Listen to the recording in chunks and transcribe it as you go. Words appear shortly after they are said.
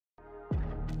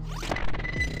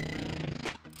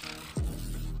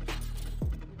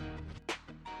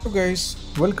Hello guys,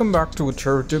 welcome back to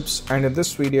Tutorial Tips, and in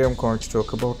this video I'm going to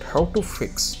talk about how to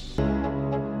fix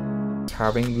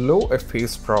having low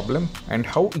FPS problem and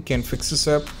how you can fix this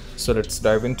up. So let's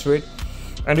dive into it.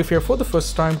 And if you're for the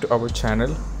first time to our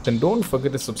channel, then don't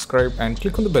forget to subscribe and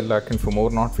click on the bell icon for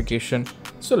more notification.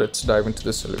 So let's dive into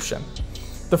the solution.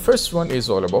 The first one is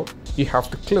all about you have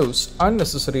to close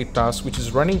unnecessary tasks which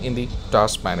is running in the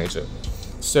task manager.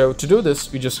 So to do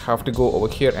this, you just have to go over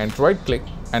here and right click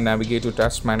and navigate to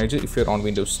task manager if you're on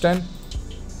Windows 10.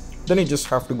 Then you just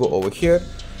have to go over here,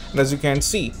 and as you can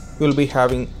see, you'll be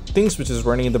having things which is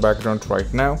running in the background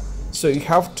right now. So you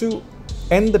have to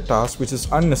end the task which is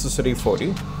unnecessary for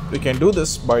you. You can do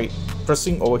this by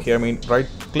pressing over here, right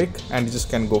click, and you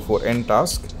just can go for end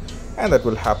task, and that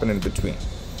will happen in between.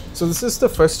 So this is the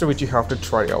first step which you have to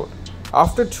try out.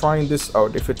 After trying this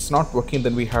out, if it's not working,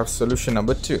 then we have solution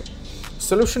number 2.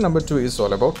 Solution number 2 is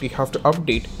all about you have to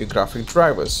update your graphic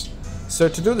drivers. So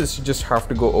to do this, you just have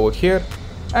to go over here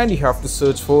and you have to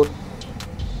search for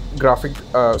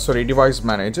device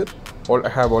manager. I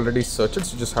have already searched it,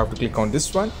 so you just have to click on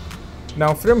this one.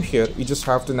 Now from here, you just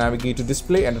have to navigate to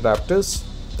display and adapters.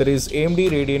 There is AMD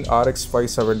Radeon RX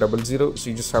 5700, so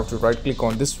you just have to right click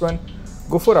on this one,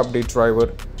 go for update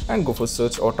driver and go for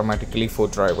search automatically for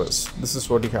drivers. This is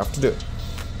what you have to do.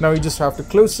 Now you just have to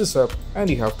close this up and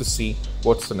you have to see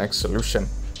what's the next solution.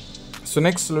 So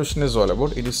next solution is all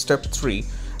about, it is step 3,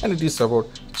 and it is about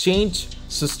change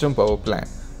system power plan.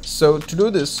 So to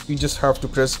do this, you just have to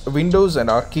press Windows and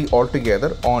R key all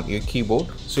together on your keyboard.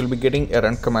 So you'll be getting a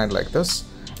run command like this,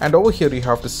 and over here you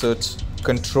have to search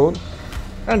control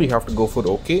and you have to go for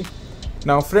OK.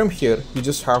 Now from here you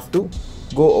just have to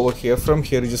go over here. From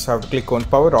here you just have to click on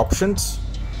power options.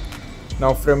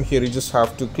 Now from here you just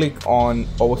have to click on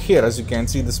over here. As you can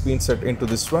see, this been set into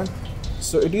this one,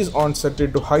 so it is on set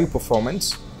to high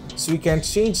performance. So you can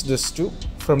change this to,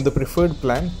 from the preferred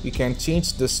plan, you can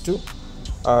change this to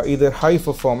either high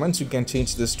performance. You can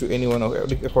change this to anyone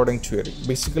according to it.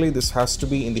 Basically this has to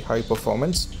be in the high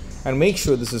performance, and make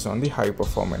sure this is on the high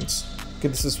performance. Okay,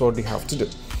 this is what you have to do.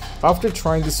 After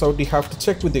trying this out, you have to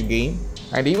check with the game,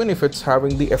 and even if it's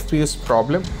having the FPS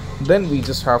problem, then we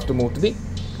just have to move to the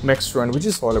next one, which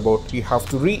is all about you have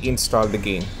to reinstall the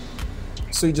game.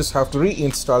 So you just have to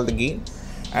reinstall the game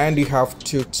and you have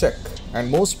to check, and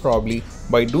most probably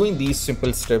by doing these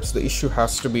simple steps the issue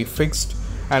has to be fixed.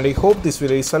 And I hope this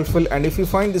video is helpful, and if you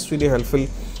find this video helpful,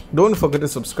 don't forget to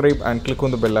subscribe and click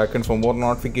on the bell icon for more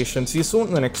notifications. See you soon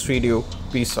in the next video.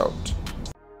 Peace out.